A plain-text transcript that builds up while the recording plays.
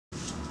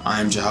I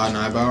am Jihad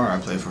Nybauer. I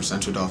play for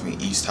Central Dauphin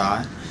East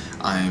High.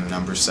 I am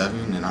number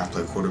 7 and I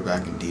play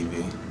quarterback in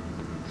DB.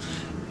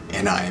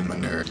 And I am a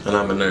nerd. And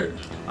I'm a nerd.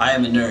 I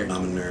am a nerd.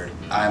 I'm a nerd.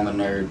 I am a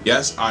nerd.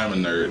 Yes, I am a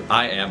nerd.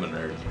 I am a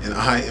nerd. And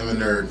I am a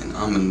nerd. And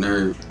I'm a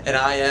nerd. And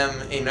I am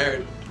a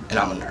nerd. And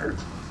I'm a nerd.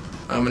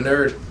 I'm a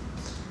nerd.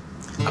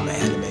 I'm an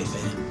anime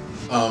fan.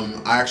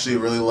 I actually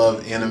really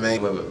love anime.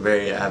 I'm a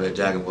very avid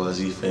Dragon Ball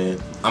Z fan.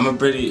 I'm a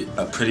pretty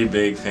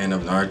big fan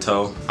of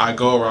Naruto. I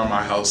go around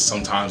my house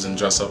sometimes and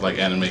dress up like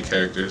anime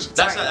characters.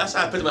 That's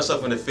how I put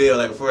myself in the field.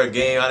 Like before a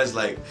game, I just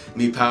like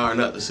me powering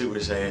up the Super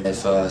Saiyan.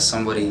 If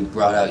somebody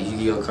brought out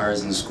Yu-Gi-Oh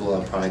cards in school,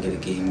 I'd probably get a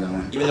game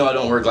going. Even though I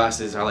don't wear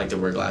glasses, I like to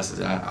wear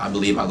glasses. I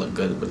believe I look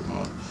good with them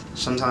on.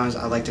 Sometimes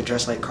I like to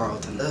dress like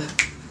Carlton.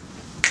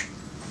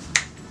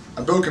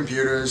 I build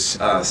computers.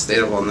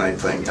 Stayed up all night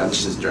playing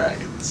Dungeons &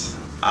 Dragons.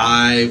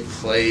 I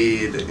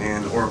played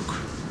an orc,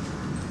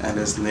 and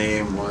his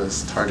name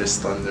was TARDIS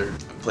Thunder.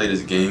 I played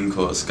this game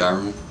called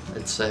Skyrim.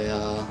 It's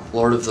a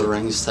Lord of the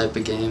Rings type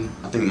of game.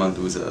 I think mine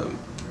was an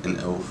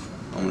elf,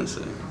 I want to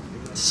say.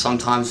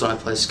 Sometimes when I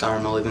play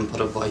Skyrim, I'll even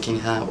put a Viking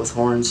hat with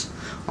horns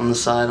on the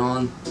side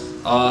on.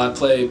 I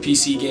play a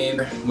PC game,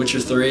 Witcher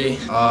 3.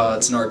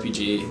 It's an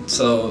RPG,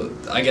 so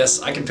I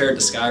guess I compare it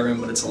to Skyrim,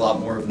 but it's a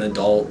lot more of an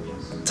adult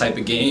type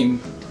of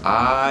game.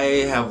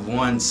 I have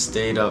once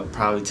stayed up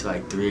probably till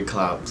like 3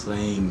 o'clock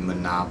playing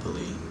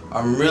Monopoly.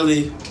 I'm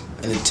really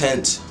an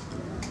intense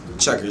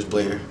checkers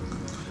player.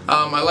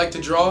 I like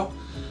to draw.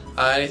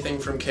 Anything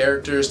from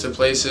characters to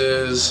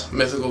places,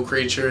 mythical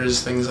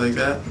creatures, things like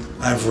that.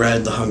 I've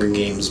read The Hunger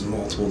Games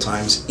multiple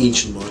times,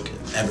 each book,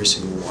 every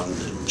single one,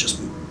 and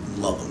just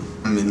love them.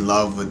 I'm in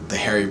love with the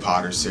Harry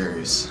Potter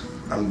series.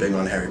 I'm big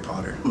on Harry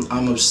Potter.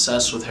 I'm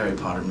obsessed with Harry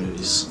Potter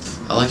movies.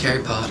 I like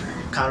Harry Potter.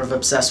 Kind of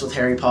obsessed with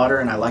Harry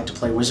Potter, and I like to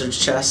play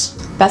wizard's chess.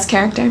 Best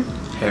character?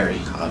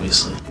 Harry,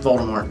 obviously.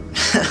 Voldemort.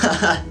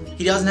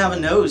 He doesn't have a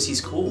nose,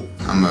 he's cool.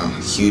 I'm a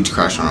huge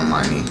crush on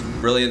Hermione.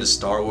 Really into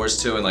Star Wars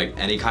too, and like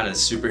any kind of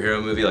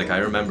superhero movie. Like I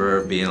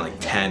remember being like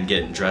 10,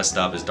 getting dressed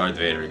up as Darth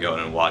Vader,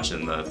 going and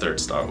watching the 3rd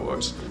Star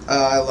Wars.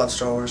 I love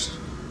Star Wars.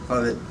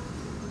 Love it.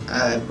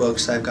 I have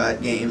books, I've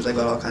got games, I've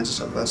got all kinds of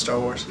stuff about Star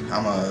Wars.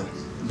 I'm a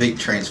big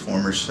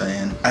Transformers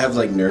fan. I have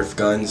like Nerf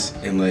guns,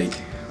 and like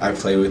I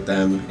play with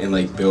them and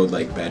like build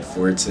like bad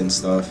forts and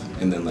stuff,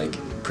 and then like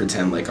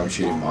pretend like I'm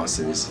shooting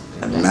monsters.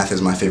 Math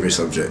is my favorite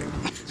subject.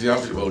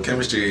 Geography, well,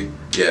 chemistry,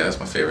 yeah, that's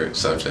my favorite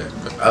subject.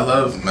 But I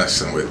love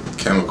messing with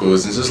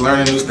chemicals and just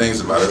learning new things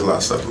about it. There's a lot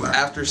of stuff to learn.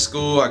 After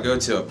school, I go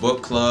to a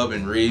book club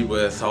and read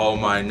with all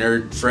my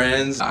nerd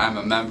friends. I'm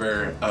a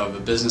member of a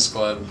business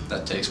club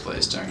that takes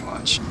place during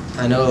lunch.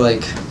 I know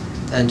like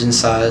engine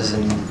size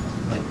and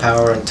like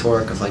power and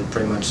torque of like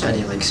pretty much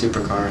any like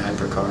supercar,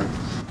 hypercar.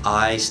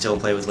 I still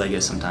play with Lego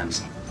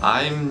sometimes.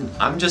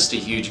 I'm just a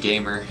huge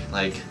gamer.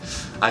 Like,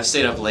 I've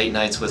stayed up late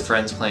nights with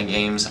friends playing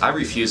games. I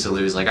refuse to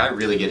lose. Like, I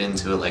really get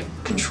into it, like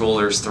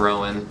controllers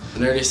throwing.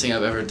 The nerdiest thing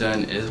I've ever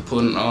done is pull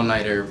an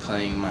all-nighter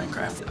playing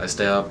Minecraft. I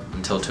stay up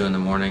until 2 in the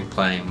morning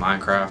playing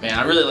Minecraft. Man,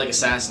 I really like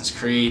Assassin's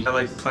Creed. I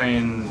like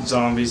playing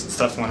zombies and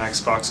stuff on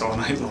Xbox all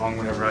night long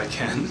whenever I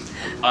can.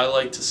 I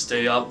like to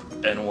stay up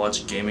and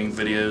watch gaming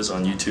videos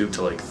on YouTube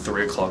till like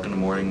 3 o'clock in the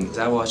morning.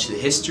 I watch the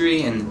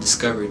History and the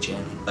Discovery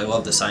Channel. I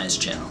love the Science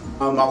Channel.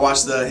 I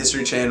watch the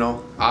History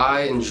Channel.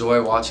 I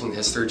enjoy watching the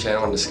History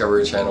Channel and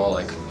Discovery Channel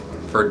like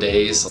for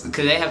days.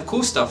 Because they have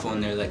cool stuff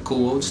on there, like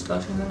cool old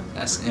stuff, you know?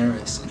 That's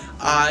interesting.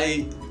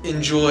 I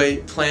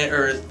enjoy Planet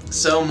Earth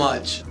so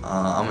much.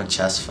 I'm a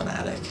chess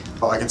fanatic.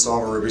 I can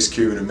solve a Rubik's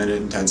Cube in a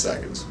minute and 10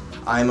 seconds.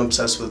 I'm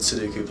obsessed with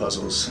Sudoku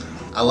puzzles.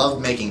 I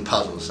love making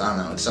puzzles. I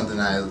don't know, it's something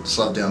I just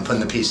love doing,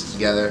 putting the pieces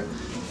together,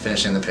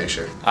 finishing the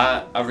picture.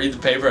 I read the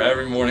paper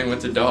every morning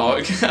with the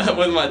dog.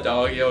 With my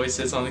dog, he always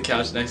sits on the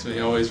couch next to me.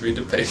 We always read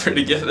the paper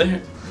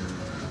together.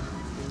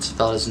 It's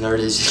about as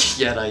nerdy as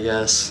you can get, I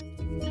guess.